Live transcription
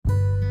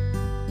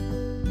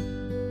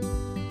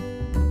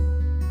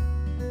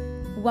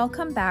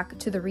Welcome back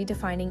to the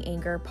Redefining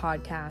Anger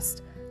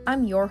podcast.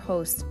 I'm your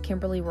host,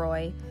 Kimberly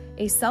Roy,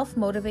 a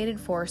self-motivated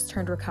force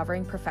turned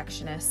recovering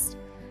perfectionist.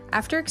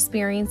 After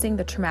experiencing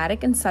the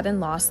traumatic and sudden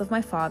loss of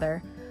my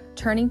father,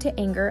 turning to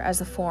anger as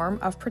a form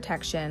of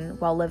protection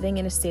while living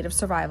in a state of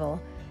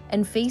survival,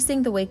 and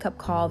facing the wake-up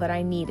call that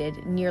I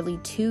needed nearly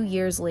 2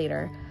 years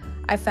later,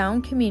 I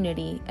found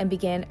community and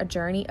began a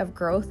journey of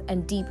growth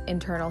and deep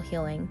internal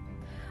healing.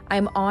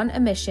 I'm on a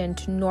mission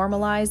to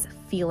normalize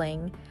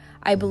feeling.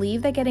 I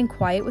believe that getting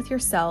quiet with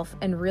yourself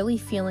and really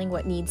feeling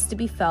what needs to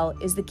be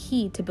felt is the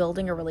key to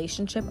building a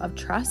relationship of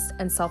trust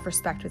and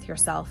self-respect with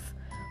yourself.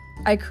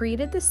 I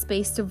created this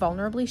space to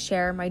vulnerably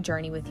share my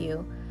journey with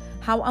you,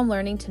 how I'm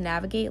learning to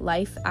navigate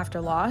life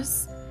after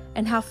loss,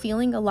 and how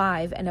feeling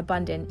alive and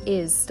abundant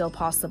is still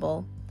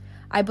possible.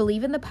 I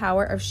believe in the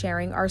power of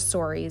sharing our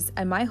stories,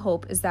 and my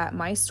hope is that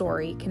my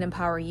story can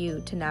empower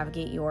you to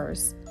navigate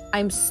yours.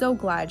 I'm so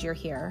glad you're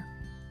here.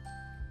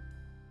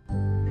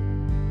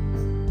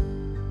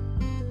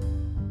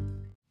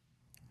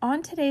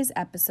 On today's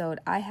episode,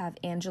 I have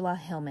Angela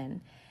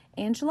Hillman.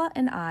 Angela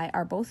and I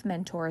are both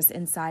mentors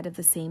inside of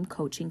the same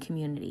coaching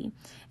community.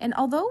 And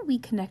although we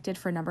connected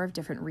for a number of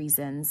different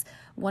reasons,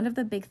 one of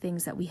the big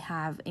things that we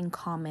have in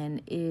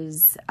common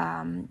is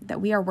that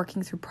we are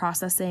working through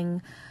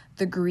processing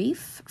the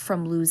grief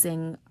from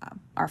losing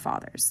our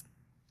fathers.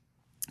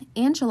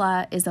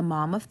 Angela is a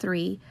mom of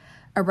 3,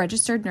 a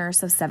registered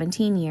nurse of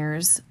 17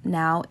 years,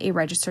 now a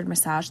registered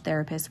massage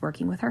therapist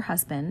working with her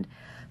husband,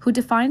 who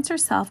defines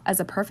herself as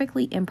a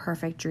perfectly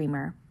imperfect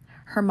dreamer.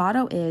 Her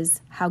motto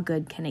is, "How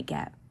good can it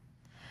get?"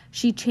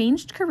 She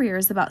changed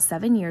careers about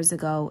 7 years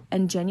ago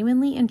and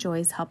genuinely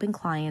enjoys helping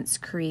clients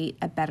create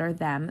a better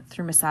them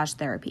through massage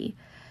therapy.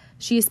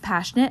 She is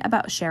passionate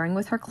about sharing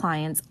with her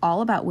clients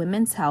all about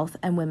women's health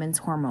and women's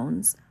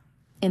hormones.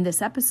 In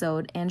this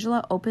episode,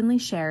 Angela openly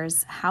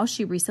shares how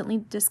she recently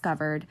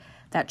discovered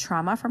that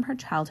trauma from her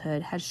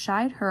childhood has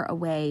shied her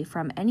away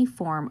from any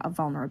form of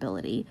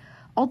vulnerability,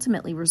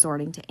 ultimately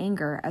resorting to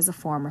anger as a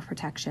form of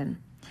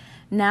protection.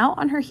 Now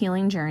on her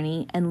healing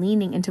journey and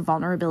leaning into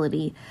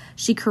vulnerability,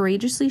 she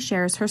courageously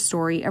shares her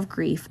story of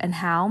grief and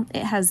how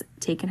it has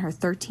taken her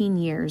 13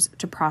 years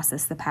to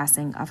process the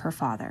passing of her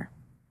father.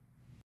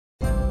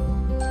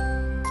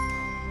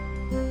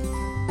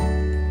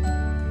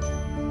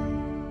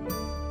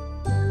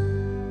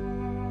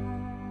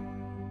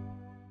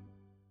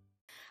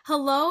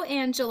 Hello,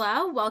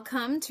 Angela.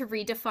 Welcome to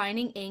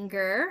Redefining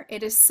Anger.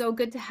 It is so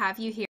good to have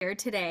you here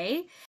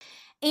today.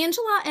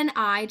 Angela and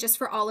I, just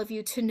for all of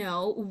you to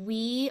know,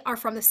 we are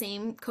from the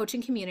same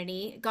coaching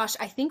community. Gosh,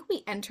 I think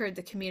we entered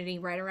the community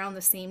right around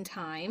the same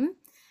time.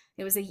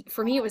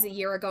 For me, it was a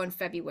year ago in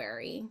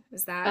February.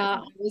 Was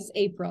that? It was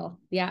April.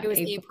 Yeah. It was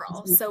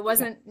April. So it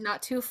wasn't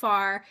not too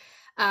far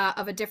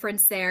of a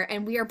difference there.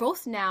 And we are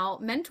both now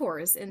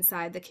mentors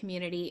inside the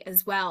community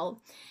as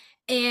well.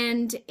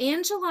 And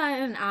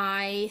Angela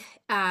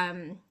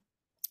and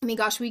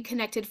gosh, we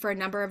connected for a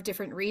number of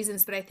different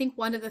reasons, but I think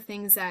one of the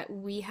things that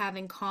we have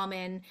in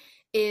common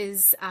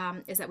is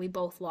that we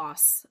both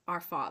lost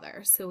our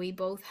father. So we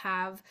both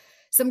have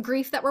some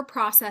grief that we're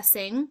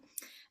processing,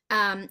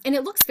 and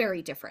it looks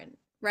very different,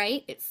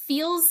 right?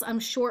 I'm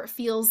sure it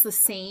feels the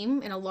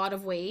same in a lot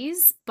of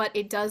ways, but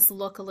it does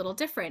look a little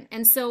different.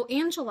 And so,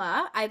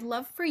 Angela, I'd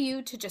love for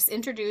you to just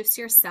introduce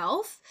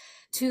yourself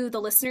to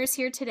the listeners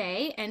here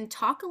today and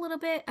talk a little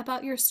bit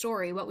about your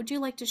story. What would you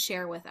like to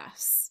share with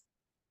us?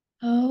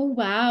 Oh,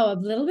 wow. A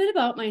little bit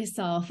about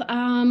myself.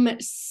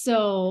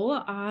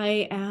 So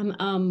I am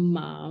a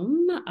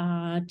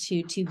mom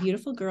to 2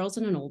 beautiful girls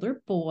and an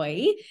older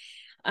boy.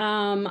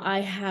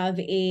 I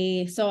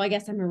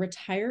guess I'm a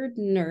retired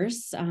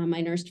nurse.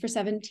 I nursed for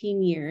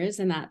 17 years,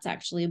 and that's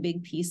actually a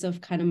big piece of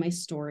kind of my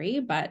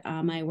story, but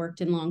I worked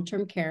in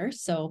long-term care,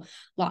 so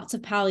lots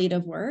of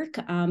palliative work.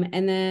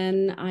 And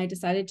then I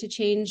decided to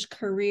change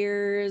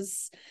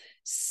careers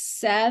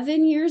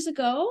 7 years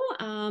ago.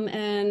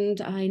 And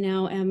I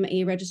now am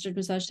a registered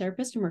massage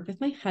therapist and work with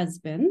my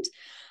husband.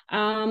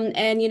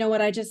 And you know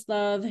what? I just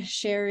love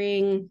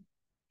sharing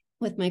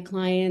with my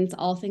clients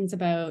all things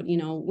about,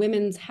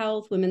 women's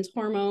health, women's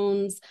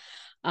hormones,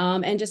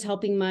 and just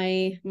helping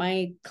my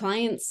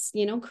clients,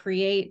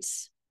 create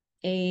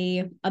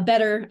a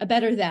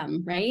better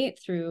them, right,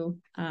 through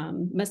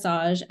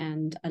massage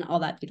and all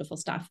that beautiful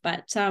stuff.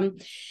 But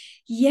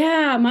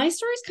yeah, my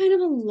story is kind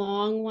of a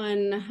long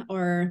one,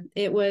 or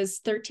it was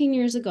 13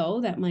 years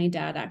ago that my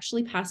dad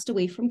actually passed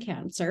away from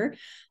cancer.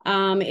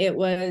 It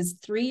was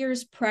 3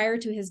 years prior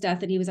to his death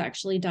that he was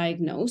actually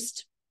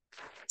diagnosed.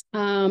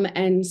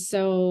 And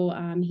so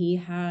he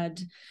had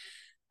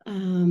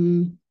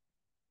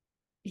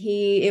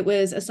it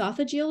was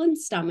esophageal and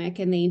stomach,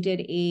 and they did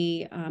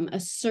a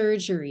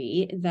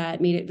surgery that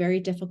made it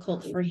very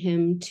difficult for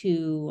him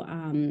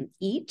to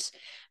eat.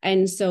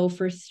 And so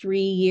for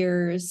 3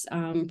 years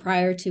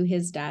prior to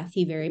his death,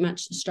 he very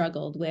much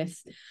struggled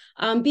with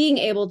being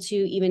able to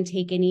even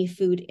take any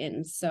food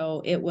in.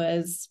 So it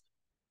was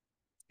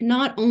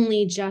not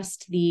only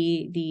just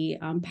the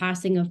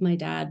passing of my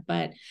dad,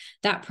 but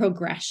that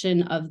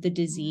progression of the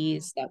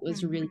disease that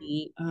was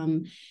really,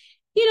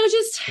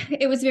 just,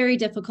 it was very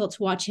difficult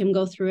to watch him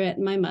go through it,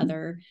 and my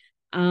mother.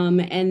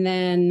 And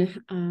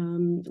then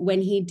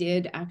when he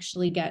did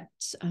actually get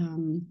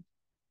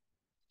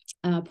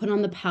put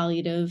on the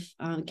palliative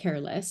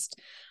care list,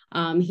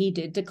 he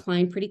did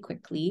decline pretty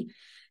quickly.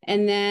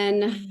 And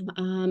then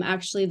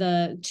actually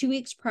the 2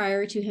 weeks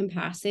prior to him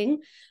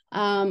passing,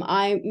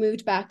 I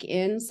moved back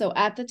in. So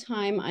at the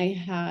time I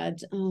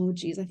had,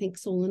 I think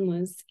Solon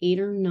was 8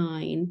 or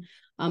 9.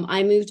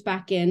 I moved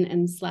back in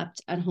and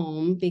slept at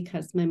home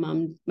because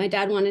my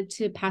dad wanted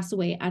to pass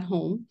away at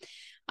home.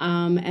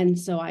 And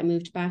so I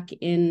moved back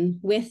in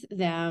with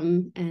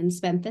them and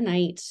spent the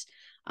night.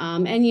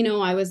 And,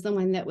 I was the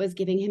one that was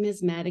giving him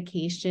his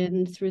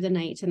medication through the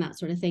night and that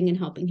sort of thing, and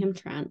helping him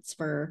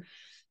transfer.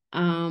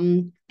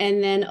 And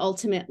then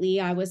ultimately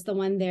I was the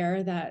one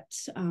there that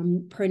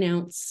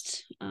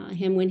pronounced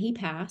him when he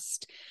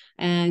passed,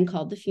 and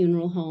called the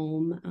funeral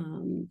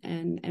home,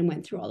 and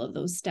went through all of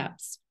those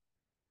steps.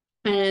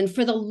 And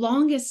for the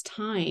longest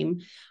time,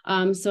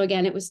 so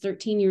again, it was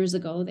 13 years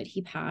ago that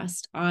he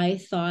passed, I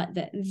thought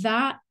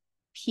that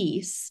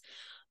piece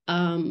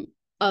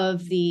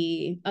of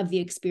the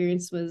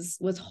experience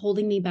was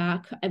holding me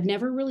back. I've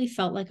never really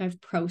felt like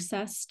I've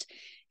processed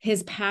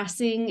his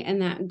passing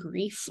and that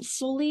grief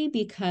fully,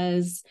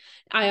 because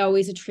I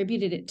always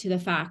attributed it to the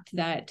fact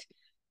that,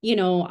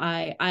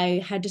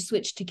 I had to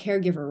switch to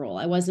caregiver role.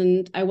 I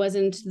wasn't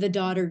the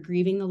daughter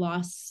grieving the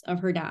loss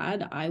of her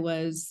dad. I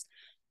was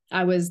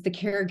the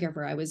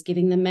caregiver. I was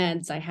giving the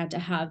meds. I had to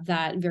have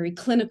that very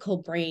clinical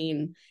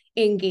brain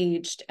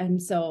engaged. And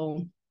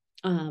so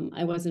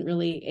I wasn't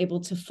really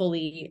able to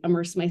fully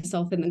immerse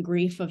myself in the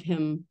grief of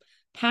him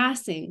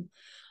passing.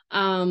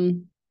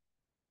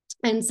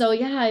 And so,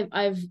 yeah,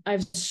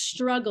 I've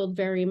struggled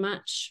very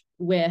much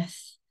with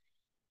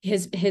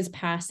his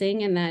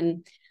passing. And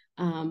then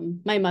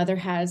my mother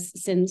has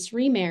since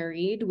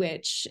remarried,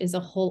 which is a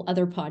whole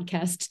other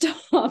podcast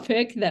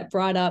topic that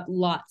brought up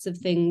lots of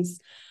things,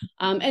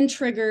 and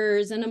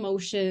triggers and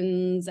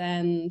emotions.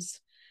 And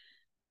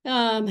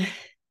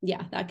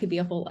that could be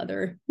a whole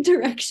other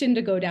direction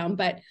to go down.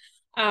 But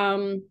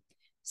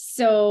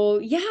so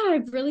yeah,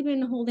 I've really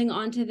been holding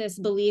on to this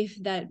belief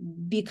that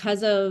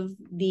because of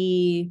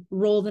the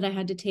role that I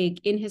had to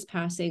take in his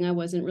passing, I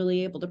wasn't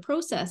really able to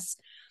process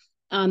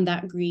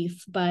that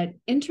grief. But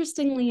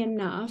interestingly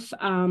enough,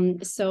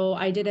 so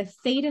I did a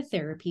theta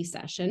therapy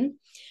session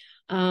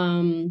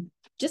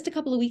just a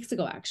couple of weeks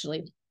ago,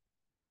 actually.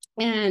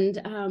 And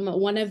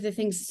one of the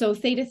things, so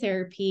theta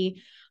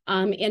therapy,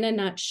 in a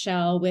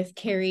nutshell, with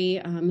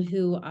Carrie,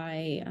 who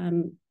I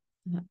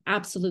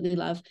absolutely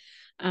love,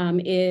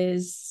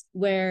 is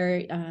where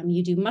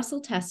you do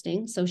muscle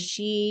testing. So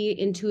she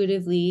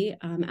intuitively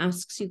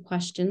asks you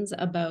questions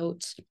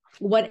about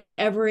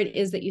whatever it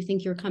is that you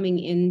think you're coming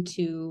in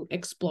to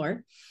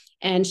explore.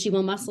 And she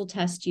will muscle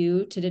test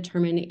you to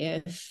determine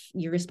if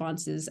your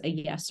response is a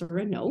yes or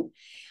a no.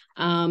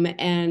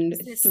 And is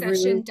this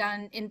session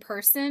done in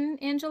person,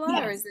 Angela,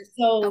 yes. or is this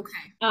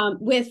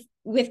okay?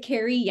 With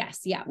Carrie,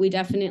 yes, yeah, we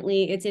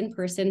definitely, it's in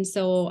person.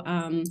 So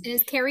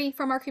is Carrie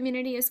from our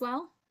community as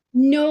well?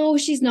 No,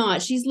 she's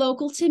not. She's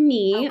local to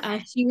me.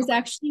 Okay. She was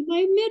actually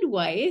my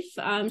midwife.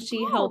 She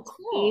Oh, helped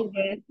me cool.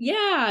 with,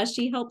 yeah,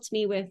 she helped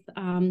me with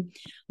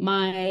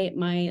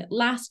my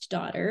last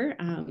daughter,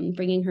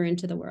 bringing her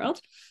into the world.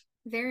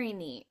 Very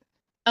neat.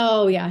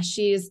 Oh yeah,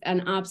 she's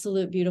an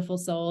absolute beautiful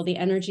soul. The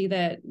energy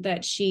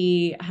that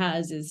she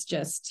has is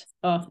just,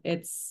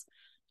 it's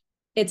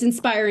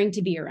inspiring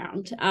to be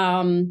around.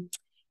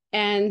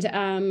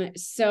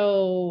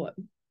 So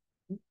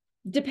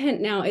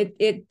now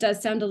it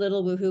does sound a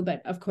little woohoo,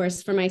 but of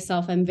course for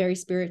myself, I'm very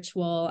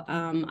spiritual.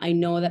 I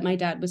know that my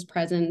dad was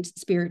present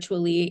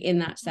spiritually in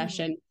that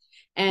session.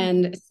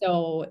 And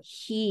so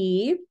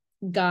he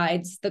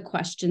guides the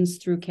questions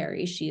through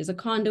Carrie. She is a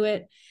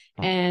conduit,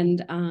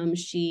 and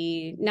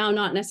she now,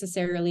 not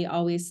necessarily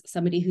always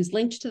somebody who's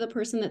linked to the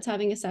person that's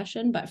having a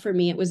session, but for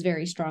me it was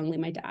very strongly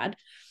my dad.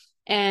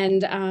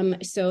 And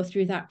so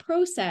through that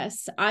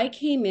process, I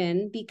came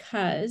in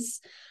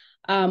because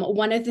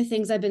one of the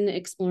things I've been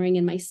exploring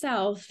in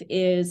myself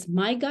is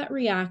my gut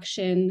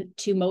reaction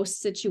to most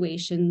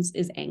situations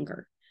is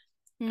anger.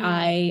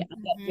 I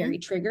get very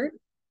triggered,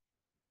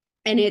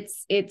 and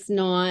it's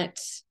not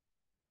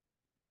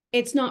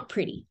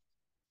pretty.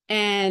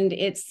 And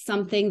it's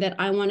something that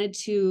I wanted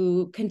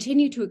to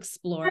continue to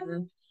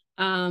explore,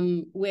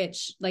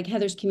 which, like,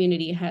 Heather's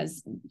community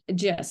has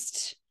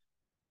just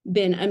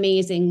been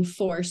amazing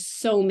for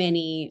so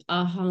many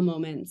aha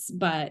moments,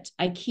 but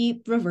I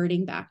keep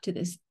reverting back to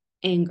this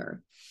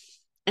anger,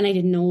 and I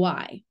didn't know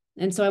why.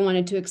 And so I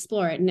wanted to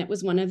explore it. And it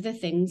was one of the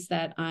things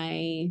that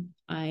I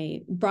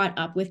brought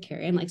up with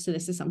Carrie. I'm like, so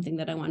this is something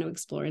that I want to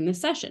explore in this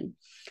session.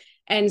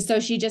 And so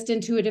she just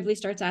intuitively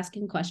starts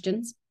asking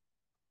questions.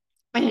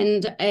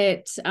 And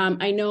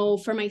I know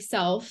for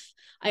myself,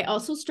 I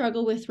also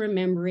struggle with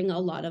remembering a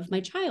lot of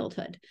my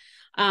childhood.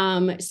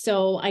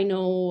 So I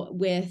know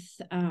with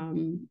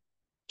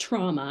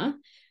trauma,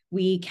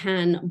 we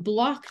can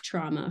block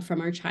trauma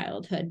from our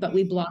childhood, but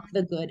we block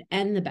the good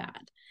and the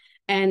bad.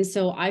 And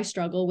so I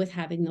struggle with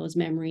having those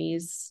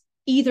memories,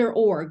 either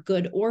or,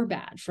 good or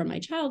bad, from my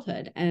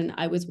childhood. And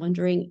I was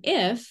wondering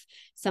if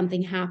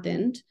something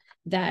happened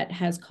that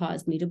has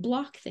caused me to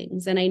block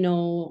things. And I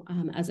know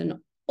as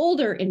an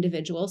older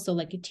individual, so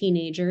like a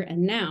teenager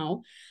and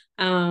now,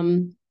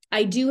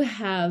 I do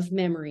have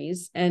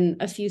memories,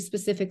 and a few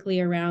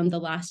specifically around the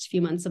last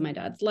few months of my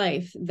dad's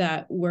life,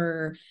 that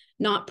were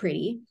not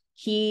pretty.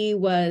 He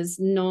was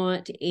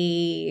not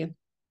a,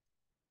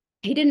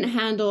 he didn't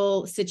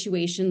handle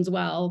situations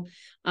well,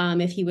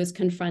 if he was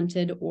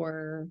confronted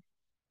or,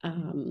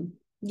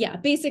 yeah,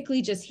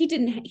 basically just he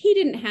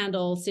didn't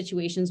handle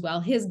situations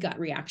well. His gut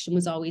reaction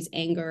was always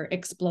anger,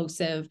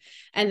 explosive,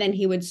 and then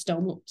he would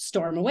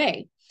storm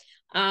away.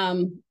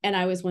 And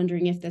I was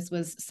wondering if this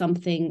was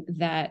something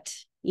that,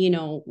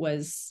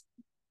 was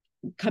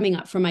coming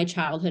up from my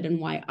childhood and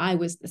why I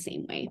was the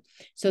same way.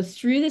 So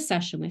through the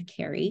session with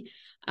Carrie,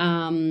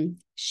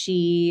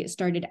 she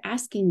started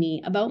asking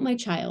me about my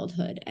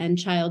childhood and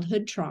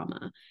childhood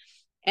trauma.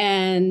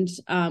 And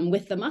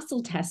with the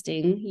muscle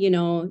testing,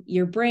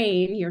 your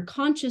brain, your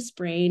conscious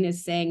brain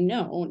is saying,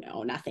 no,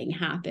 no, nothing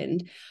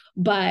happened.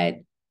 But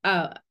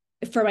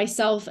for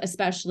myself,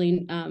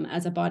 especially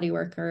as a body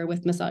worker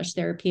with massage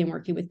therapy and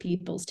working with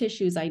people's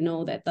tissues, I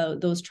know that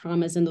those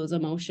traumas and those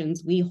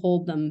emotions, we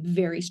hold them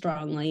very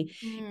strongly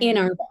in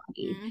our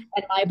body.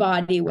 And my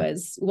body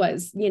was,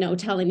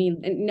 telling me,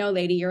 no,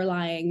 lady, you're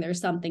lying.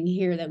 There's something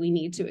here that we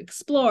need to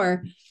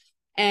explore.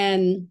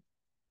 And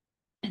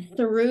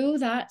through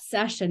that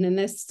session, and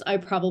this, I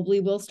probably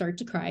will start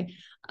to cry.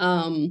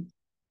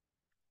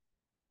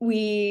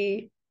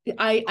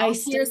 I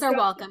Tears are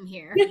welcome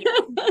here.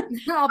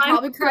 I'll I'm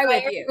probably cry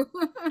with you.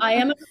 I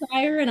am a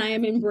crier, and I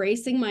am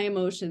embracing my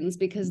emotions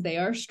because they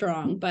are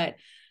strong. But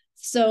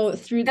so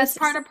through That's this,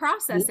 part of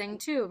processing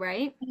too,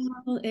 right?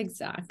 well,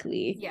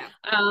 exactly. Yeah.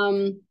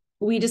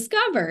 We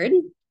discovered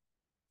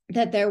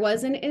that there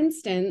was an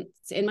instance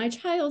in my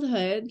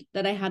childhood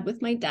that I had with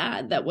my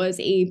dad that was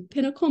a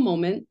pinnacle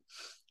moment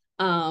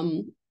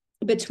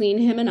between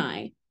him and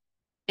I.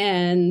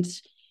 And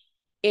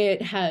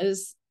it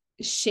has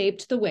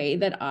shaped the way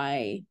that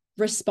I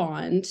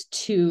respond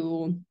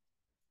to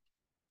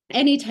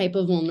any type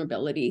of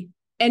vulnerability,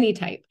 any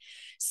type.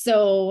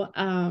 So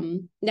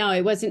now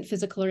it wasn't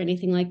physical or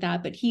anything like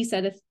that, but he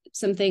said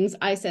some things,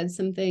 I said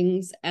some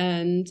things,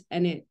 and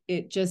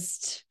it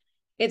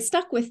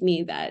stuck with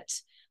me that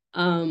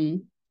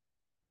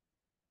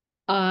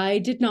I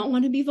did not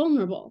want to be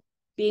vulnerable.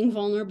 Being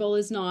vulnerable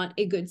is not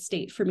a good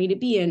state for me to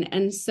be in.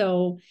 And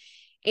so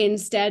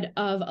instead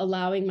of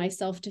allowing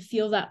myself to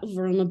feel that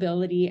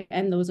vulnerability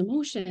and those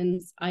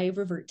emotions, I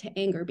revert to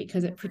anger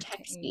because it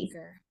protects me.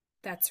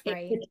 That's It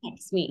right.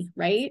 protects me,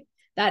 right?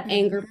 That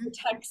anger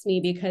protects me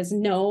because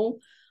no,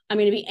 I'm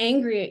going to be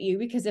angry at you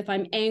because if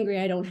I'm angry,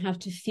 I don't have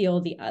to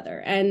feel the other.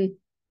 And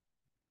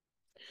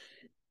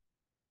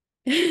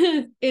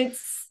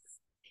it's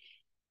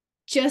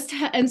just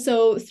and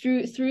so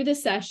through the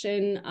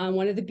session,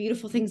 one of the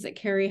beautiful things that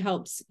Carrie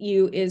helps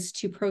you is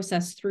to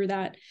process through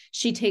that.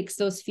 She takes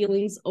those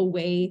feelings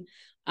away,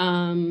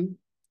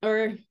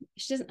 or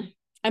she doesn't.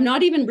 I'm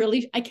not even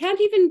really, I can't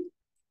even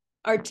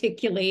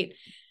articulate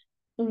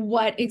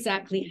what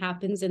exactly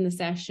happens in the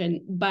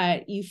session,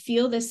 but you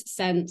feel this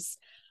sense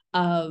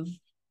of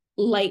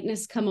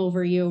lightness come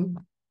over you.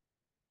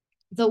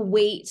 The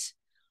weight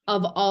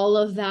of all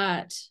of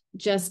that,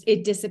 just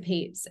it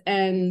dissipates.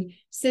 And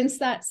since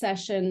that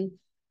session,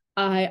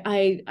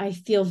 I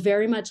feel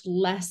very much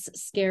less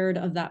scared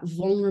of that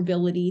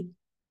vulnerability,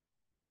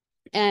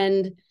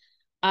 and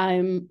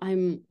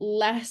I'm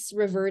less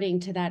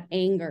reverting to that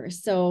anger.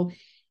 So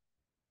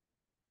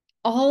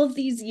all of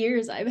these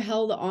years I've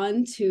held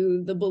on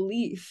to the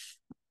belief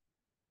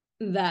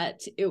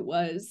that it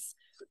was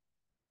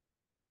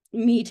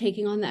me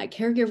taking on that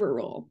caregiver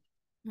role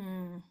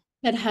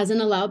that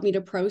hasn't allowed me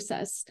to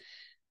process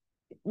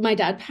my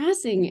dad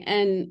passing.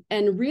 And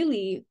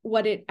really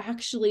what it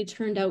actually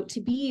turned out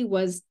to be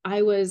was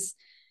I was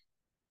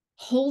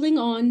holding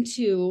on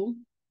to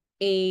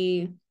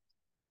a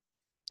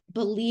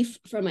belief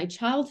from my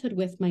childhood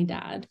with my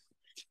dad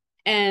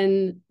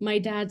and my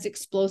dad's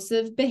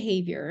explosive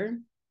behavior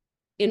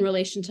in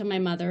relation to my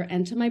mother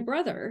and to my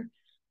brother.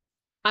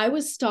 I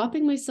was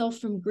stopping myself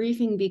from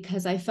grieving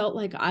because I felt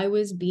like I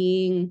was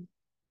being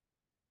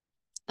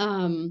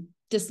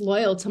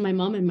disloyal to my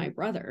mom and my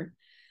brother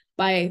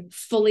by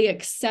fully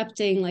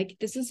accepting, like,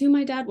 this is who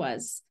my dad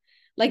was.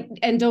 Like,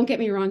 and don't get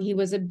me wrong, he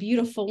was a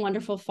beautiful,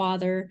 wonderful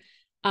father.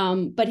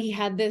 But he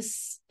had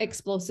this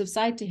explosive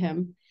side to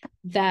him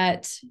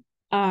that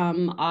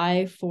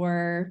I,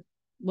 for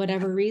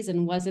whatever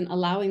reason, wasn't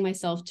allowing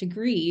myself to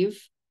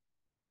grieve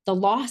the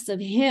loss of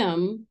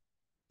him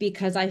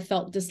because I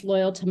felt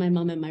disloyal to my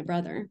mom and my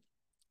brother.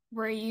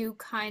 Were you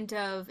kind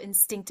of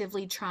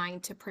instinctively trying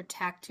to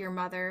protect your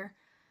mother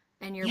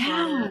and your Yeah.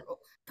 brother,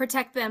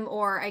 protect them,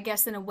 or I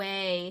guess in a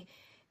way,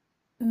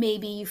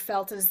 maybe you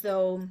felt as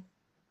though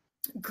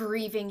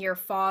grieving your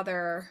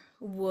father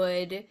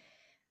would,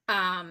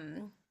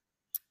 um,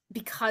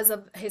 because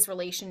of his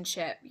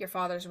relationship, your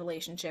father's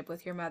relationship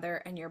with your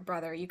mother and your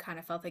brother, you kind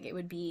of felt like it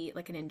would be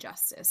like an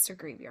injustice to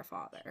grieve your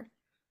father.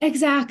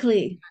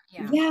 Exactly.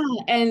 Yeah. Yeah.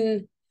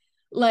 And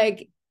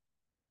like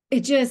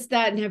it just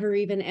that never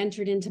even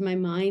entered into my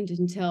mind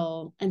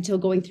until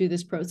going through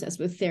this process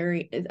with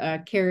Carrie.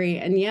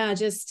 And yeah,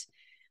 just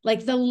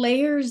like the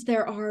layers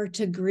there are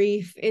to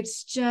grief.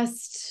 It's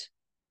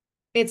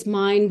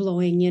mind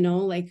blowing, Yeah.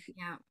 like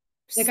I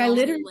So many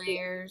literally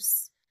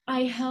layers.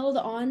 I held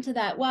on to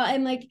that. Well,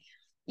 and like,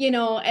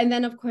 and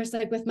then of course,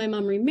 like with my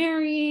mom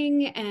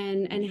remarrying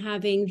and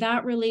having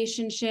that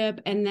relationship,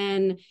 and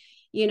then,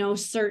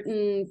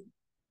 certain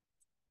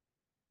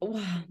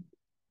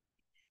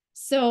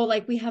so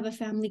like we have a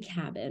family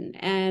cabin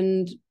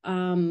and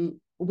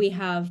we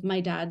have my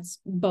dad's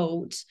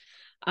boat.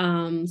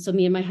 So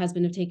me and my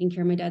husband have taken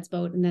care of my dad's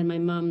boat, and then my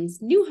mom's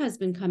new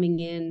husband coming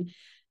in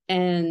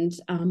and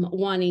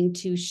wanting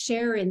to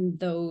share in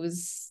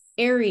those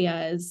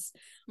areas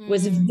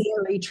was Mm,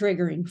 very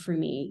triggering for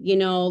me.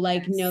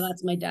 Like, no, yes.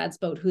 that's my dad's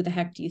boat. Who the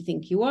heck do you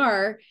think you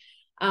are?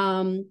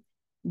 Um,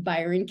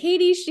 Byron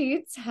Katie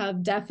sheets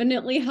have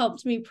definitely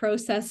helped me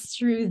process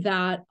through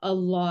that a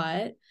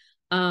lot.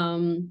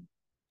 Um,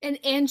 And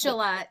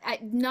Angela,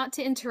 not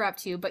to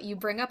interrupt you, but you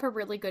bring up a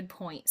really good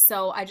point.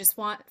 So I just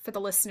want for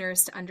the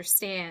listeners to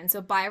understand.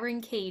 So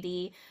Byron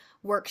Katie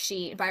work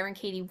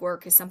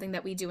is something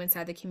that we do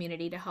inside the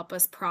community to help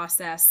us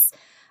process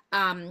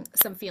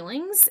some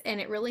feelings,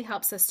 and it really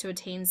helps us to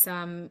attain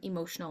some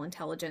emotional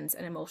intelligence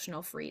and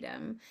emotional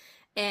freedom.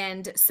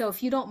 And so,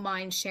 if you don't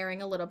mind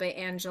sharing a little bit,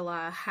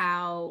 Angela,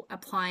 how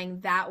applying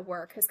that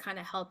work has kind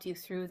of helped you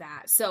through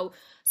that. So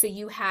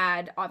you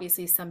had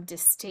obviously some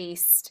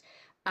distaste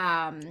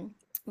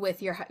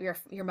with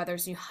your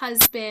mother's new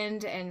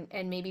husband,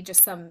 and maybe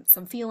just some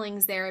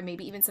feelings there, and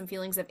maybe even some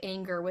feelings of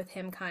anger with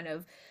him kind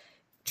of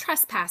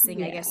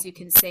trespassing, I yeah. guess you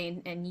can say,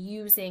 and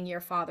using your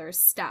father's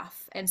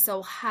stuff. And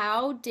so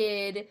how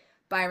did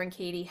Byron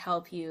Katie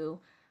help you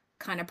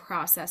kind of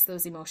process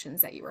those emotions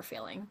that you were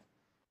feeling?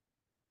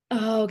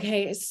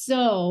 Okay.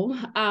 So,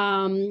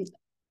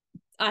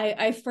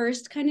 I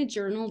first kind of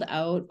journaled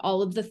out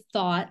all of the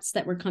thoughts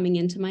that were coming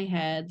into my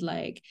head,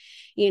 like,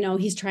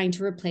 he's trying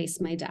to replace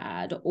my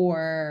dad,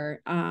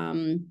 or,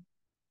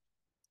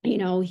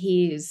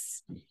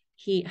 he's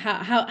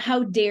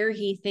how dare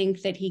he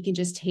think that he can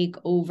just take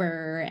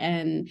over,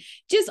 and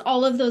just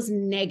all of those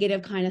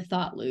negative kind of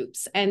thought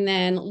loops, and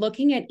then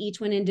looking at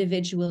each one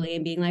individually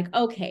and being like,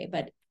 okay,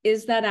 but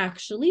is that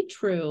actually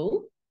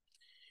true?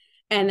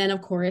 And then,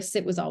 of course,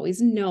 it was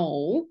always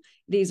no.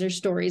 These are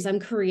stories I'm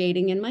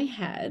creating in my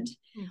head.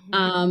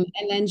 Mm-hmm.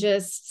 And then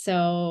just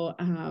so,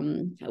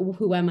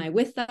 who am I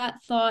with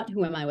that thought?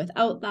 Who am I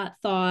without that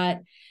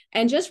thought?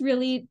 And just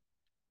really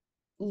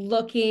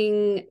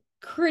looking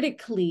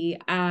critically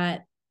at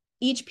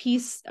each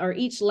piece or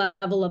each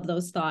level of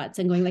those thoughts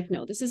and going like,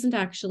 no, this isn't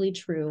actually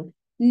true.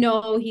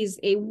 No, he's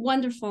a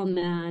wonderful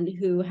man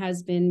who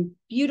has been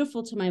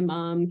beautiful to my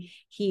mom.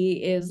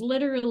 He is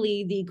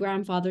literally the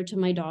grandfather to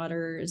my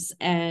daughters.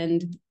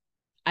 And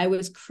I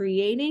was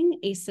creating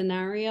a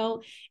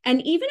scenario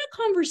and even a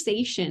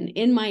conversation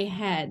in my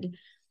head,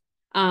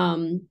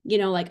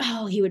 like,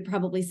 oh, he would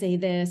probably say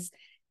this.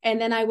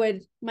 And then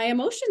my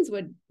emotions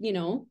would,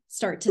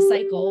 start to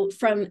cycle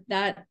from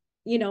that,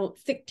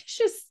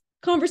 fictitious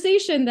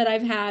conversation that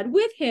I've had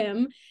with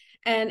him.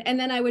 And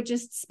then I would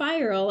just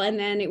spiral, and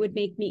then it would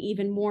make me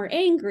even more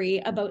angry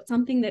about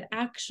something that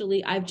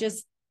actually I've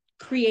just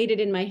created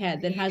in my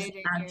head that has Created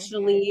in your head.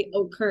 actually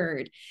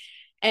occurred.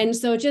 And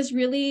so just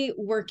really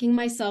working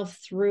myself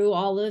through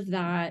all of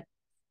that,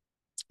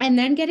 and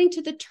then getting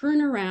to the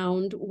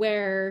turnaround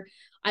where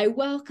I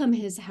welcome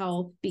his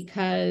help,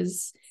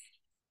 because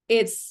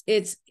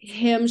it's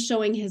him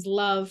showing his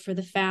love for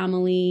the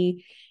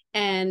family,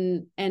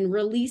 and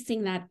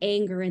releasing that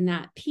anger and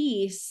that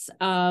piece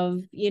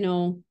of,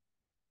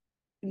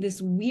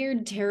 this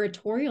weird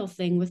territorial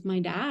thing with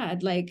my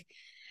dad, like,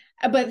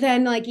 but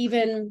then like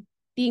even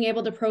being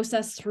able to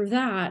process through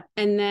that,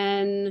 and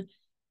then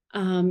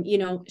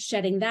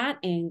shedding that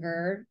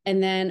anger.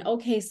 And then,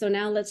 okay, so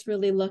now let's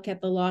really look at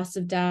the loss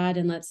of dad,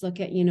 and let's look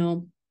at,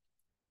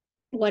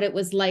 what it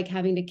was like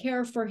having to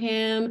care for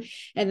him,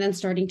 and then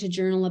starting to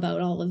journal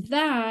about all of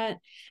that.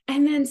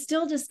 And then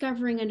still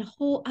discovering a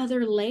whole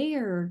other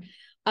layer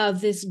of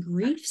this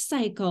grief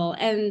cycle.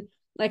 And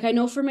like, I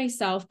know for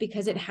myself,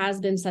 because it has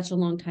been such a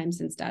long time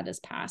since dad has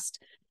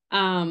passed.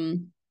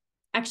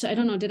 Actually, I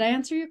don't know. Did I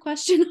answer your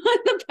question on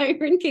the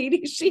Byron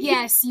Katie sheet?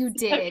 Yes, you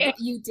did. Okay.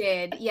 You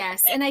did.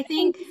 Yes. And I I'm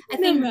think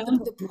gonna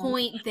the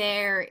point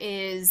there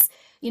is,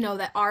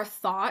 that our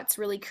thoughts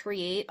really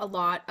create a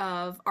lot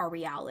of our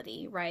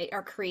reality, right?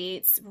 Our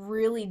creates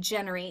really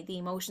generate the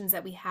emotions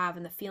that we have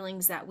and the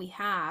feelings that we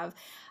have.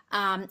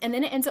 And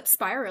then it ends up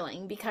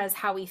spiraling because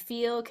how we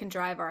feel can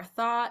drive our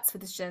thoughts,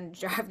 which then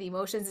drive the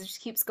emotions. It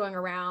just keeps going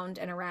around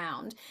and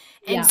around.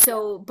 And Yeah.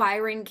 so,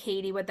 Byron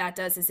Katie, what that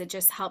does is it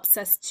just helps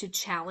us to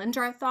challenge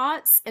our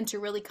thoughts and to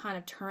really kind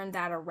of turn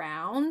that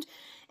around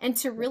and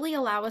to really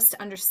allow us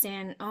to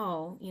understand,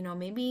 oh,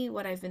 maybe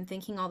what I've been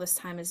thinking all this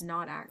time is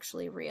not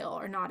actually real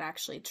or not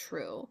actually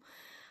true.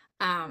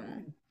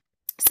 Um,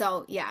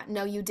 so yeah,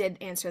 no, you did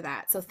answer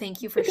that. So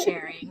thank you for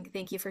sharing.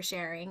 Thank you for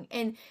sharing.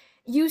 And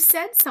you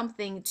said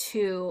something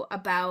too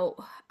about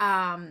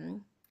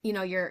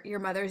your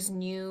mother's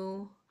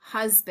new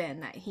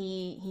husband, that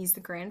he's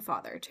the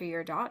grandfather to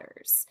your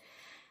daughters.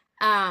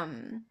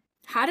 Um,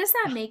 how does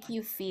that make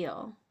you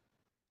feel?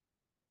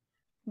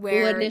 Well,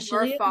 Where your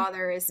initially,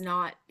 father is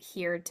not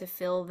here to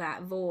fill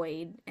that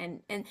void,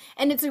 and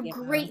it's a yeah,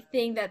 great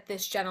thing that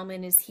this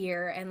gentleman is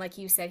here, and like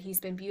you said,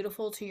 he's been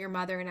beautiful to your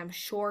mother, and I'm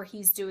sure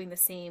he's doing the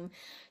same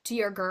to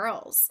your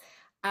girls.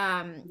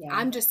 yeah.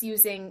 I'm just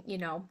using,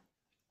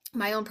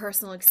 my own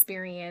personal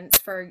experience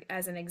for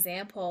as an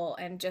example,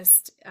 and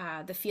just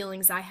the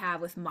feelings I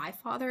have with my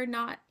father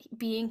not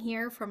being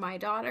here for my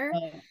daughter.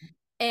 Oh.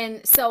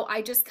 And so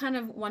I just kind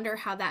of wonder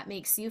how that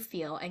makes you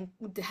feel, and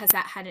has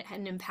that had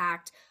an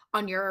impact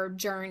on your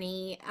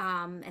journey,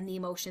 and the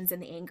emotions and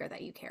the anger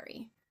that you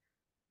carry?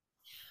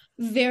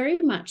 Very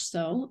much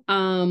so.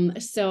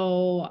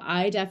 So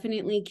I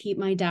definitely keep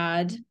my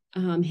dad,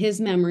 his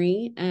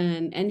memory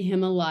and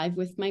him alive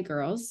with my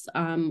girls.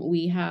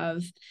 We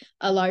have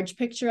a large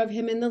picture of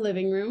him in the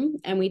living room,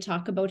 and we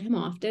talk about him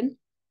often.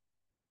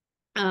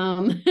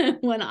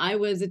 When I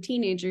was a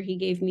teenager, he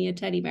gave me a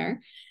teddy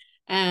bear,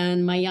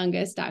 and my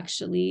youngest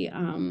actually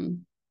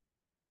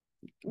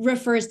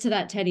refers to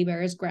that teddy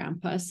bear as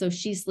grandpa. So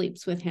she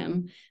sleeps with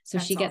him. So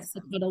That's she gets to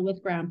awesome. cuddle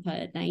with grandpa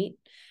at night.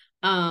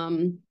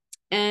 Um,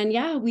 and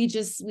yeah, we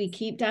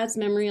keep dad's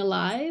memory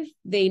alive.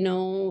 They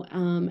know,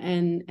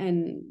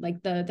 and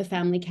like the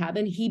family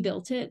cabin, he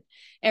built it.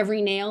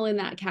 Every nail in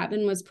that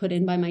cabin was put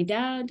in by my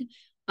dad.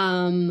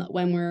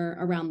 When we're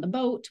around the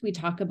boat, we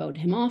talk about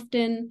him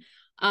often.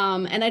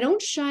 And I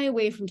don't shy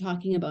away from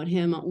talking about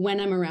him when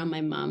I'm around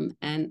my mom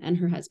and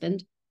her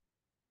husband.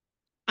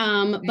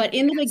 I But think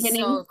in the that's so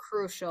beginning,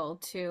 crucial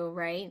too,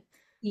 right?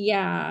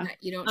 yeah. That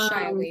you don't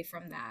shy Um, away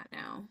from that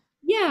now.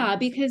 yeah,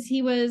 because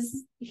he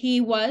was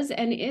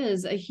and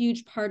is a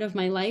huge part of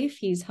my life.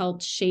 He's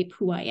helped shape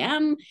who I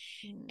am.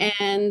 Mm.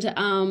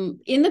 And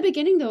in the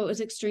beginning though, it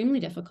was extremely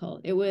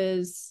difficult. It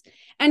was,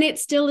 and it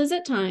still is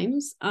at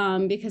times,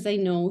 because I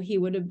know he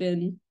would have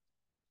been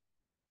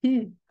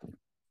an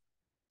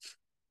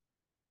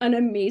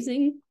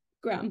amazing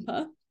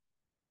grandpa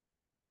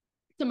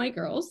to my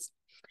girls.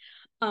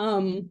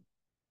 Um,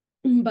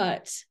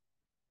 but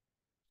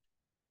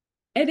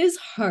it is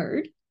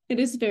hard. It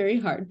is very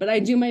hard, but I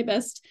do my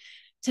best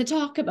to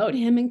talk about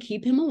him and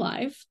keep him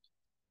alive.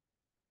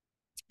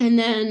 And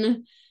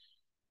then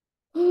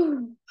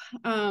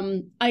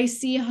I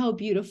see how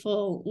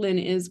beautiful Lynn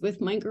is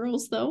with my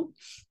girls, though.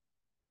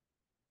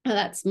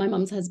 That's my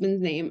mom's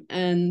husband's name,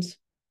 and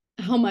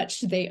how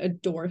much they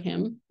adore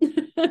him.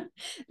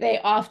 They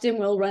often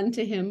will run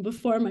to him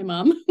before my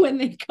mom when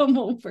they come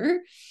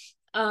over.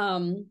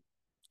 Um,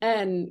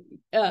 and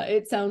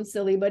it sounds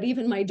silly, but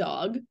even my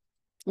dog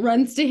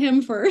runs to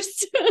him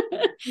first.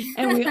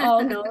 And we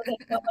all know that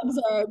dogs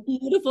are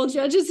beautiful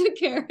judges of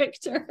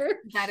character.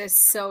 That is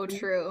so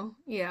true.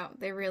 Yeah,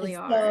 they really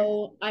are.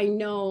 So I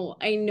know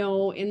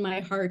in my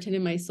heart and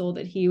in my soul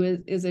that he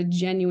is a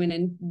genuine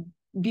and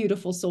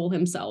beautiful soul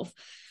himself,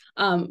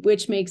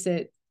 which makes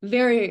it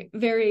very,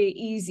 very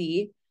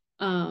easy.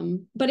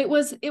 But it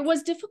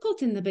was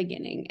difficult in the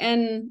beginning,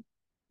 and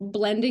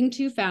blending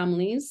two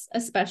families,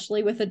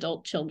 especially with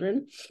adult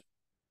children,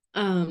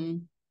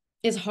 um,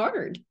 is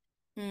hard.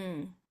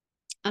 Mm.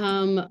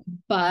 Um,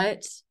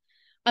 but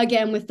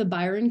again, with the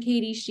Byron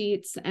Katie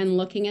sheets and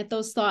looking at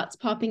those thoughts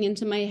popping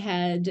into my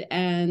head,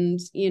 and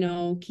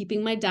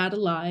keeping my dad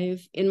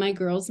alive in my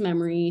girl's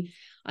memory,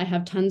 I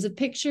have tons of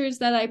pictures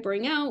that I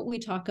bring out. We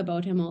talk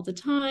about him all the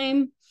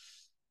time.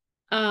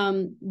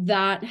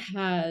 That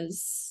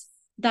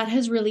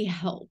has really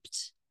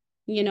helped,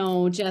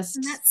 And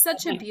just that's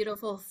such a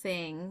beautiful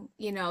thing,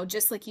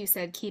 just like you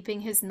said,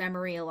 keeping his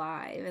memory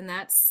alive. And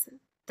that's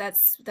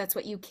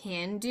what you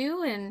can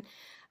do. And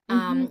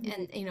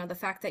Mhm. the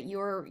fact that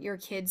your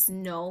kids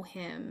know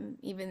him,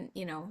 even,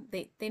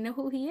 they know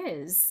who he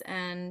is.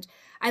 And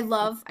I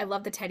love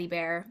the teddy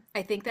bear.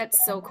 I think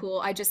that's so cool.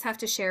 I just have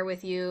to share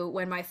with you,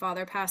 when my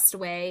father passed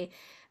away,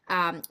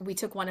 we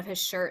took one of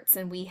his shirts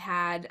and we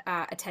had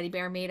a teddy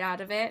bear made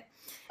out of it.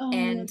 Oh,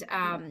 And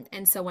that's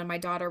cool. so when my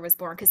daughter was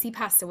born, because he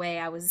passed away,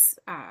 I was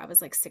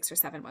like 6 or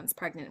 7 months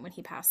pregnant when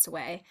he passed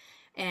away.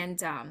 And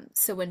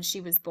so when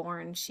she was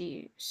born,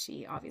 she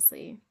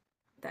obviously,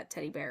 that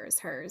teddy bear is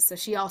hers. So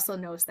she also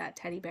knows that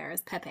teddy bear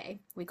is Pepe.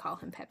 We call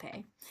him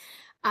Pepe.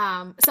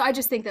 So I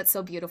just think that's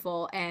so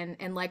beautiful,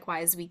 and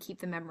likewise, we keep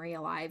the memory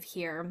alive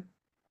here.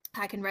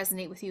 I can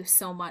resonate with you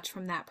so much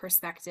from that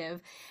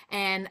perspective.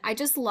 And I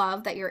just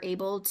love that you're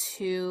able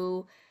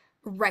to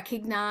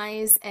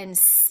recognize and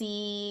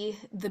see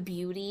the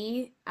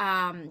beauty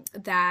that,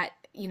 that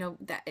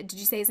did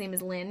you say his name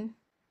is Lynn?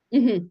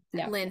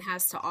 Yeah. Lynn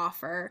has to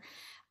offer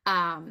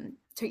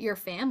to your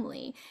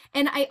family.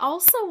 And I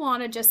also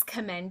want to just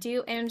commend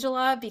you,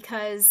 Angela,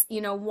 because,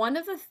 one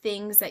of the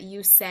things that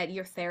you said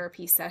your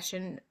therapy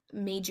session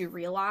made you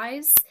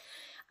realize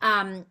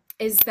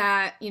is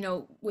that,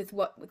 with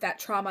that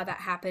trauma that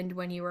happened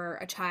when you were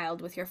a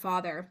child with your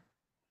father,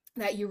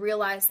 that you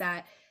realized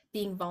that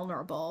being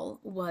vulnerable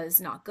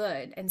was not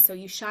good. And so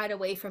you shied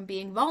away from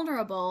being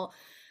vulnerable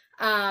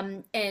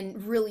and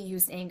really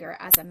used anger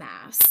as a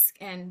mask.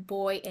 And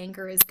boy,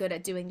 anger is good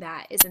at doing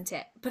that, isn't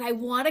it? But I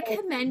want to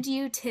commend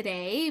you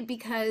today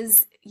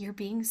because you're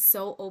being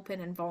so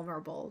open and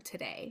vulnerable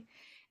today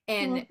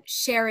and Well,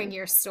 sharing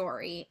your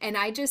story. And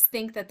I just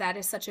think that that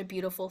is such a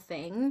beautiful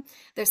thing.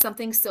 There's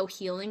something so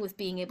healing with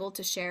being able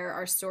to share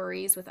our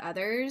stories with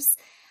others.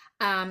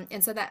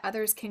 And so that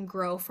others can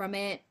grow from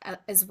it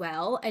as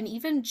well. And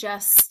even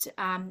just,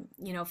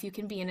 if you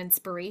can be an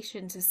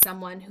inspiration to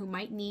someone who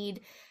might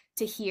need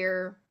to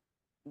hear,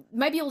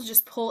 might be able to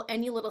just pull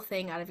any little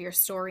thing out of your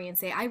story and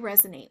say, I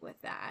resonate with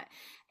that.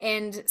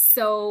 And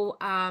so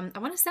I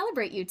want to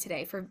celebrate you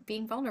today for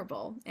being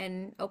vulnerable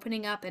and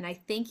opening up. And I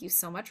thank you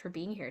so much for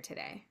being here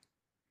today.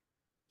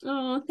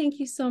 oh, thank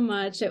you so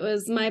much. It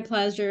was my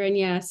pleasure. And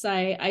yes,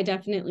 I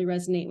definitely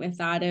resonate with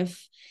that.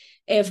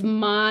 If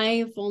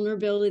my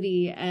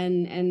vulnerability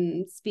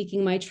and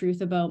speaking my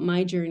truth about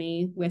my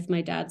journey with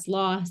my dad's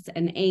loss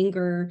and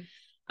anger,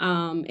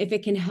 if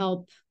it can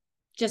help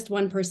just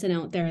one person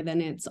out there, then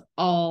it's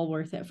all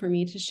worth it for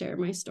me to share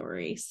my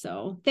story.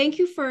 So thank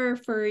you for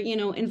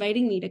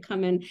inviting me to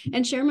come in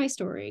and share my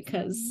story,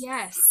 because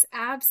Yes,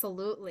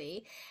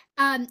 absolutely.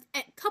 A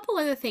couple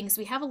other things.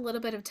 We have a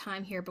little bit of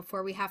time here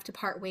before we have to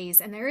part ways,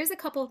 and there is a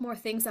couple of more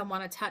things I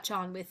want to touch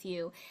on with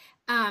you.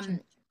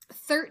 Um,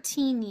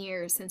 13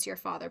 years since your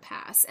father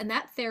passed, and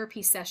that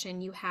therapy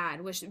session you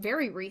had was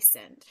very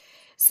recent.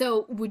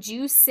 So, would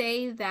you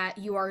say that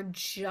you are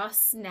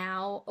just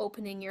now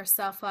opening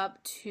yourself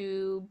up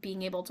to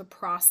being able to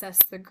process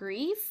the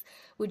grief?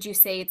 Would you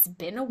say it's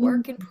been a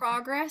work in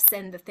progress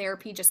and the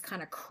therapy just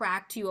kind of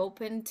cracked you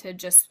open to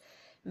just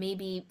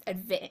maybe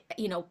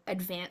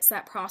advance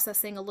that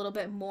processing a little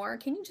bit more?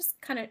 Can you just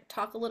kind of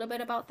talk a little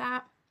bit about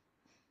that?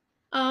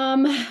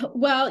 Um,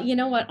 well, you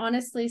know what,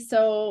 honestly,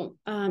 so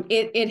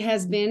it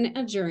has been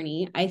a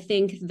journey. I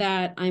think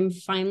that I'm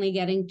finally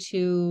getting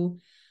to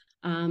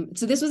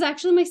so this was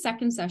actually my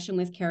second session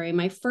with Carrie.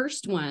 My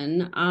first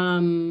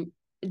one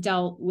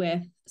dealt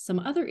with some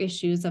other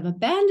issues of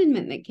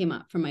abandonment that came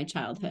up from my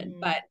childhood. Mm.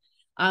 But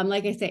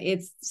like I say,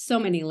 it's so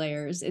many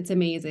layers. It's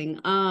amazing.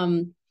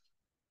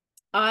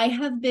 I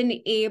have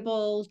been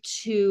able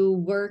to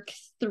work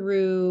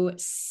through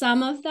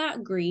some of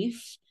that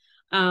grief,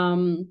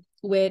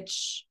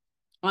 which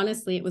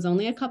honestly, it was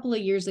only a couple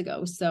of years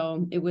ago.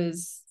 So it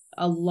was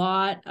a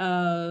lot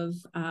of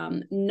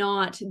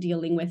not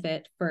dealing with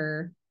it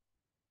for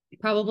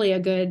probably a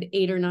good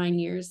 8 or 9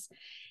 years.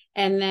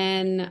 And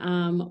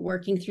then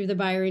working through the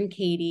Byron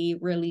Katie,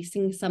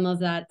 releasing some of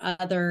that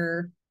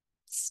other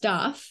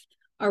stuff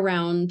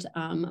around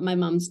my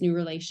mom's new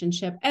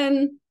relationship.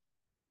 And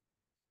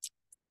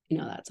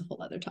that's a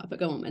whole other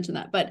topic. I won't mention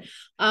that. But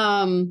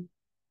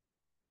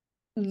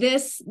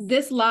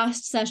this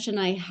last session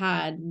I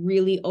had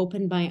really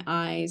opened my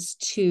eyes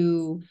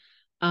to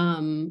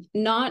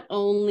not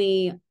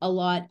only a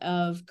lot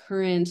of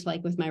current,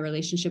 like with my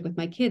relationship with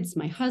my kids,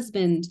 my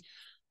husband.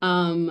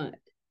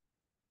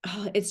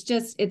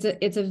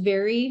 It's a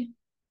very,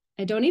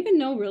 I don't even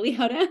know really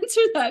how to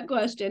answer that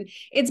question.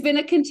 It's been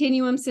a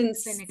continuum It's been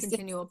since a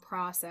continual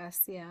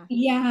process, yeah.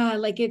 yeah,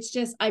 like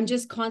I'm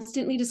just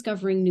constantly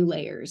discovering new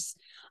layers.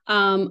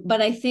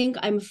 But I think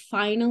I'm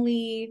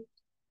finally,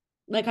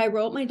 like, I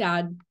wrote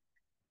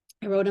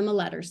him a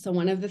letter. So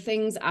one of the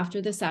things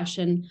after the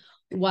session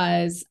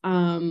was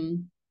to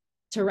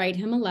write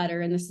him a letter.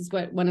 And this is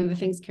what one of the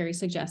things Carrie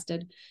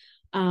suggested,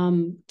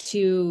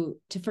 to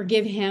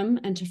forgive him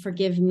and to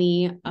forgive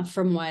me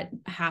from what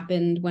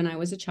happened when I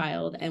was a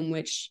child, and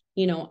which,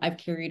 I've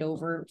carried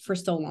over for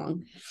so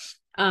long.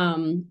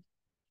 And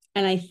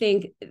I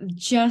think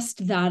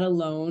just that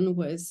alone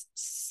was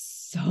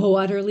so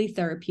utterly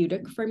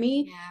therapeutic for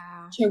me,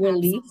 Yeah, to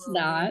release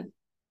that, absolutely.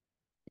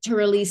 to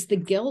release the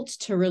guilt,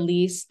 to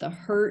release the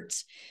hurt,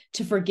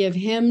 to forgive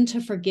him, to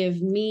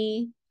forgive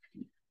me.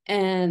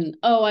 And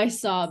oh, I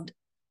sobbed,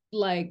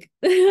 like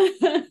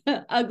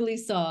ugly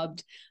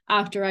sobbed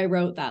after I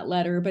wrote that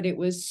letter, but it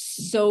was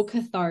so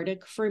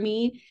cathartic for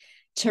me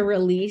to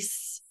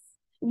release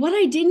what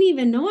I didn't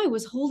even know I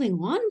was holding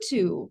on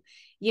to,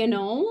 you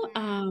know?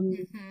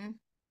 Mm-hmm.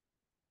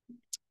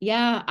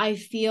 Yeah, I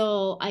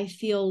feel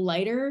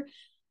lighter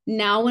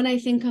now when I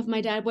think of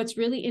my dad. What's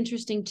really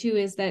interesting too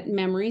is that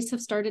memories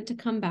have started to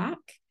come back.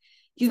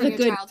 From The your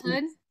good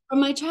childhood? from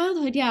my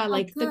childhood, yeah, Oh,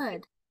 like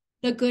good.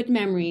 the good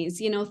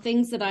memories,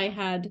 things that I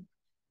had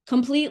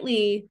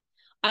completely,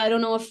 I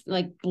don't know if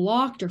like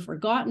blocked or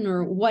forgotten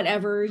or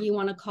whatever you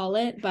want to call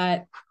it,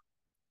 but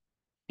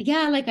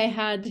yeah, like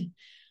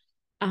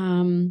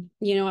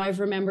I've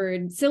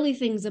remembered silly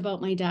things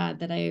about my dad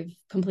that I've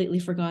completely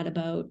forgot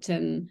about,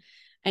 and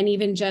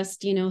even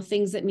just,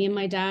 things that me and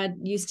my dad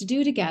used to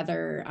do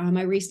together.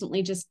 I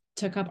recently just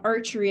took up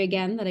archery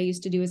again that I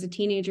used to do as a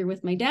teenager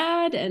with my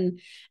dad, and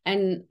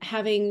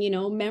having,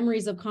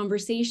 memories of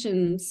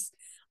conversations,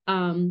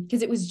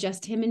 because it was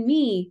just him and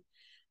me,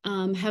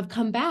 have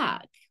come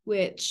back, That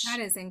which,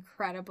 is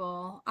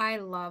incredible. I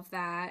love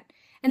that.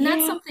 And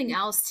that's yeah. something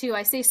else too.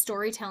 I say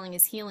storytelling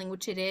is healing,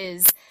 which it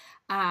is,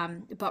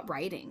 but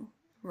writing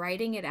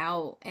it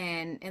out,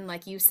 and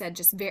like you said,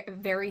 just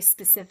very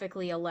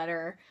specifically a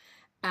letter,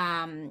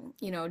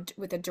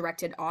 with a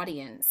directed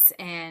audience,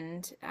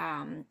 and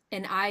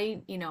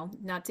I,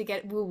 not to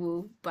get woo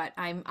woo, but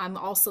I'm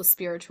also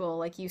spiritual,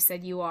 like you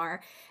said you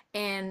are,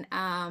 and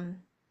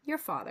your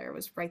father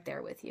was right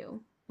there with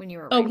you when you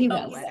were Oh, he writing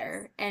that was.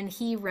 letter, and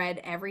he read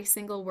every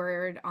single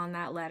word on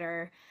that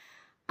letter.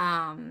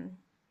 Um,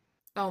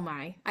 oh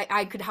my,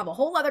 I could have a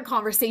whole other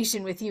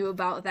conversation with you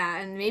about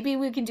that, and maybe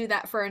we can do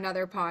that for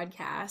another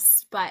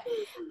podcast. But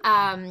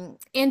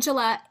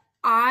Angela,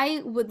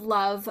 I would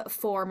love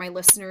for my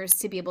listeners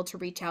to be able to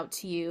reach out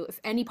to you if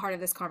any part of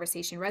this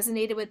conversation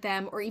resonated with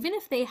them, or even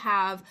if they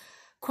have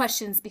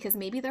questions because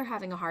maybe they're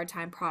having a hard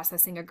time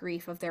processing a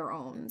grief of their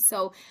own.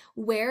 So,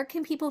 where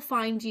can people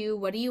find you?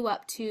 What are you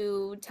up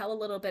to? Tell a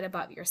little bit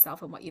about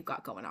yourself and what you've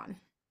got going on.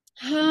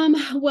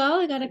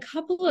 Well, I got a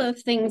couple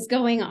of things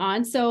going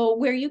on. So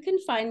where you can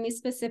find me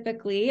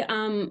specifically,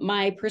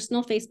 my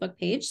personal Facebook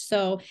page.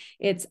 So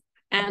it's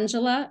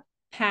Angela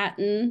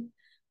Patton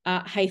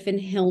hyphen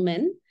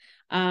Hillman.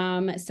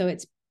 So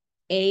it's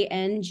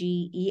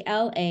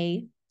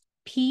ANGELA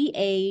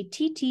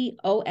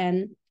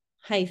PATTON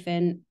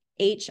hyphen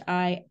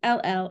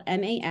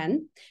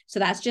HILLMAN. So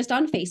that's just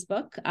on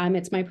Facebook.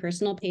 It's my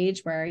personal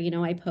page where,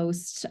 I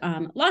post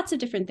lots of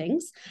different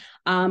things.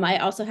 I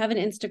also have an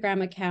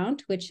Instagram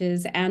account, which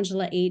is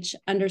Angela H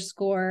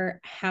 _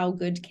 how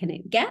good can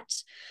it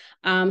get?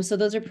 So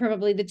those are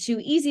probably the two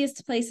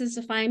easiest places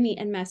to find me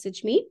and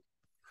message me.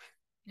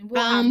 And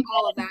we'll have Um,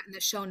 all of that in the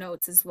show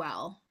notes as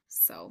well.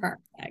 So,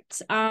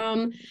 Perfect.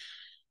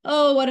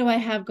 Oh, what do I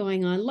have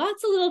going on?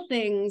 Lots of little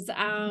things.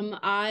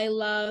 I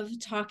love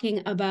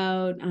talking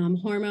about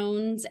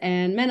hormones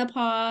and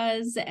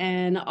menopause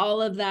and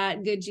all of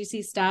that good,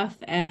 juicy stuff,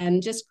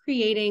 and just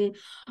creating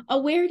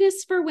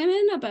awareness for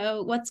women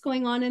about what's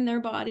going on in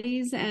their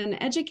bodies and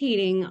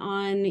educating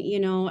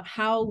on,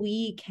 how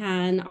we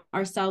can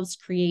ourselves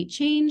create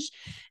change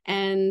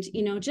and,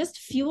 just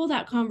fuel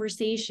that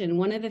conversation.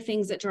 One of the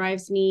things that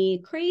drives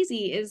me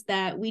crazy is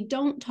that we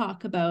don't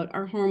talk about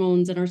our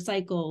hormones and our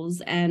cycles,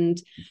 and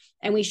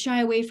we shy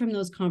away from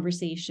those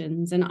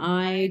conversations. And I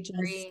I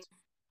agree.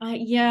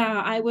 just,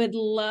 yeah, I would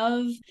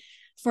love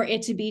for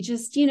it to be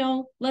just,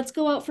 let's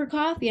go out for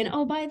coffee. And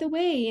oh, by the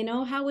way,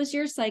 how was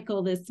your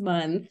cycle this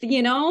month?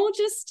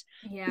 Just,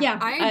 Yeah, yeah,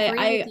 I I,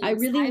 agree with I, I you.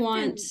 really I've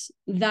want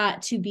been,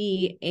 that to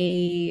be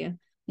a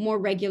more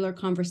regular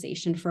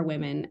conversation for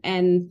women,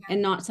 and yeah,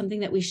 not something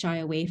that we shy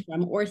away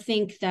from or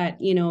think that,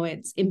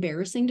 it's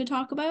embarrassing to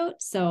talk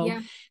about. So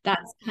yeah,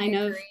 that's I kind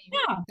of, agree.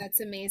 yeah. That's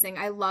amazing.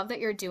 I love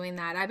that you're doing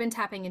that. I've been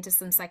tapping into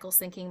some cycle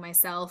syncing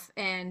myself,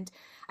 and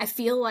I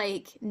feel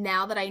like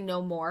now that I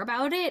know more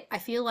about it, I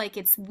feel like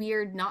it's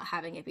weird not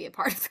having it be a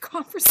part of the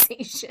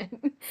conversation.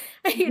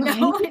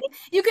 Right.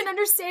 You can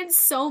understand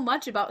so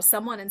much about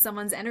someone and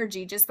someone's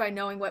energy just by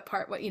knowing what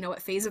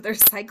phase of their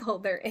cycle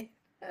they're in.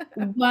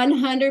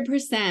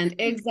 100%,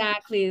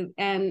 exactly.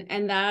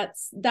 And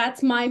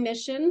that's my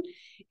mission,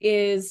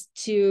 is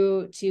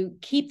to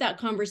keep that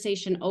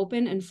conversation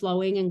open and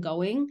flowing and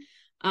going.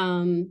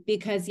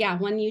 Because yeah,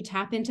 when you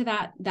tap into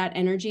that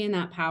energy and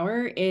that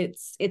power,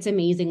 it's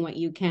amazing what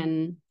you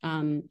can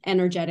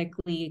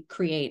energetically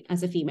create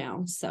as a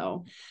female.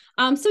 So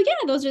yeah,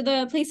 those are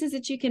the places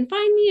that you can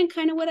find me and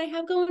kind of what I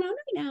have going on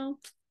right now.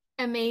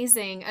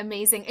 Amazing,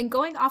 amazing. And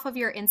going off of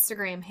your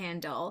Instagram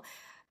handle,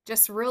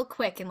 just real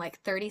quick in like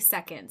 30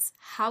 seconds,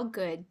 how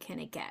good can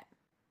it get?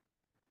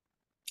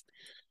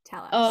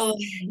 Tell Oh,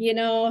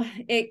 us.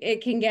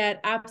 it can get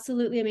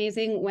absolutely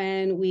amazing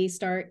when we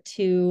start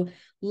to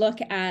look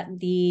at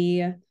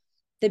the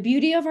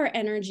beauty of our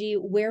energy,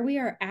 where we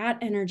are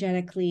at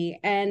energetically,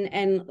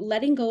 and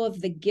letting go of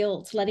the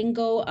guilt, letting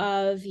go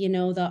of,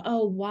 the,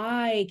 oh,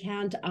 why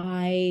can't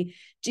I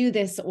do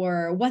this,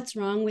 or what's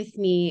wrong with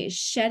me,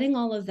 shedding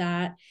all of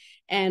that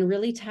and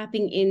really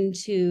tapping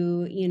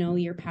into,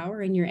 your power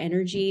and your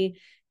energy,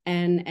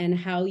 and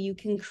how you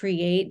can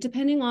create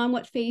depending on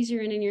what phase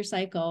you're in your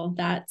cycle.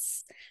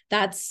 That's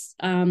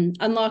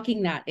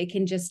unlocking that.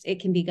 It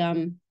can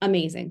become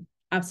amazing,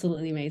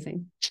 absolutely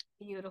amazing.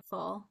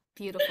 Beautiful,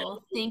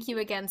 beautiful. Thank you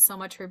again so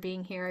much for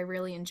being here. I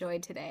really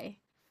enjoyed today.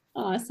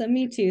 Awesome.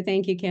 Me too.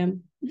 Thank you,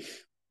 Kim.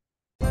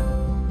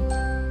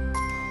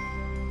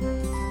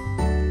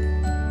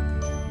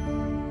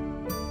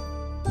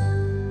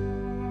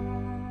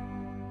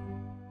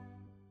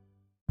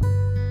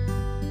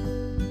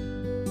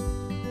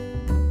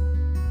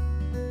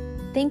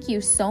 Thank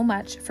you so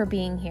much for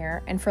being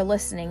here and for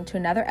listening to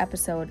another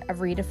episode of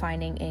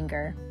Redefining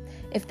Anger.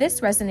 If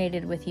this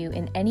resonated with you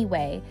in any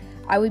way,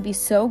 I would be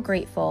so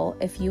grateful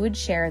if you would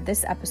share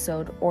this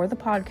episode or the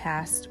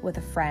podcast with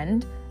a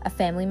friend, a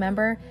family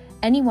member,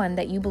 anyone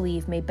that you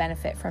believe may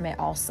benefit from it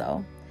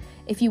also.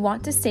 If you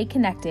want to stay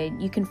connected,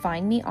 you can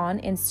find me on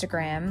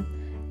Instagram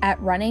at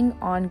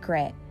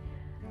runningongrit,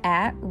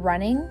 at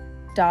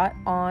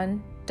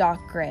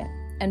running.on.grit,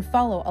 and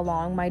follow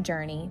along my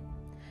journey.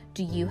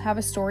 Do you have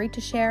a story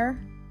to share?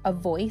 A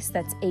voice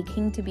that's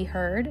aching to be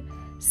heard?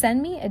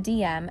 Send me a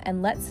DM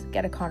and let's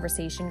get a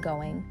conversation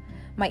going.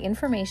 My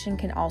information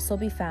can also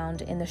be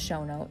found in the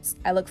show notes.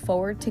 I look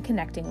forward to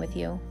connecting with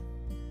you.